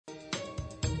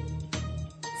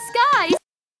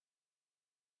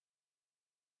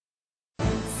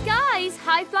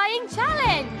high-flying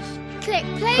challenge. Click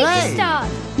play to start.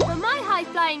 For my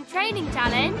high-flying training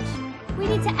challenge, we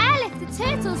need to airlift the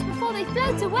turtles before they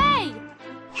float away.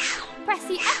 Press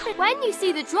the F when you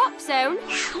see the drop zone.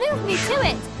 Move me to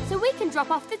it so we can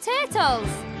drop off the turtles.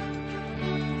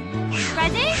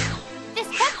 Ready? This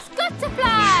pup's got to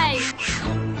fly!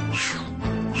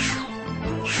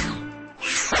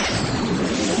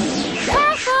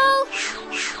 Careful!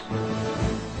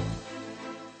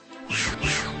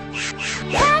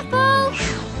 Careful!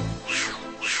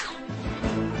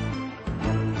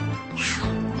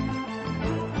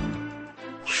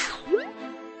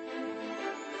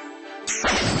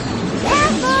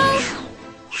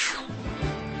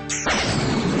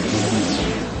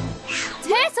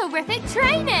 Turtle-rific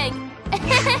training!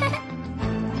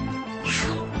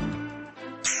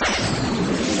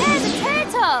 There's a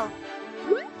turtle!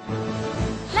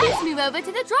 Let's move over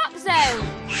to the drop zone!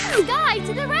 Skye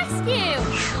to the rescue!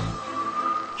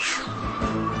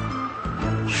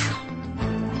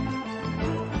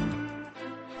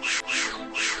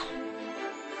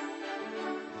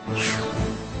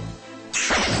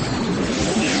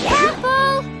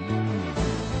 Careful!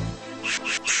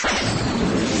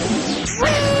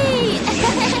 Whee!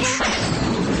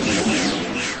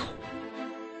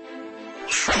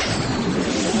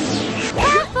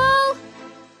 Careful!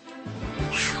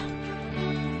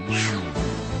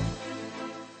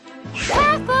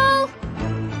 Careful!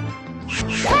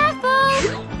 Careful!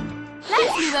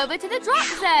 Let's move over to the drop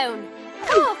zone.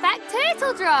 Perfect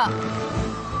turtle drop.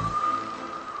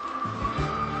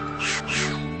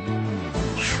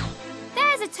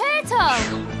 There's a turtle.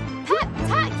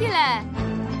 Spectacular.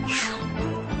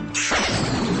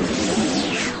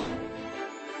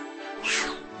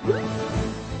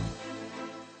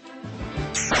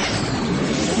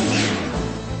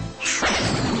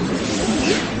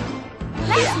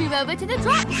 Let's move over to the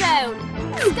drop zone.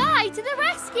 Skye to the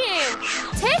rescue.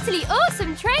 Totally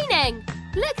awesome training.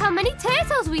 Look how many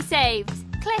turtles we saved.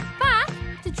 Click back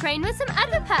to train with some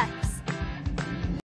other pups.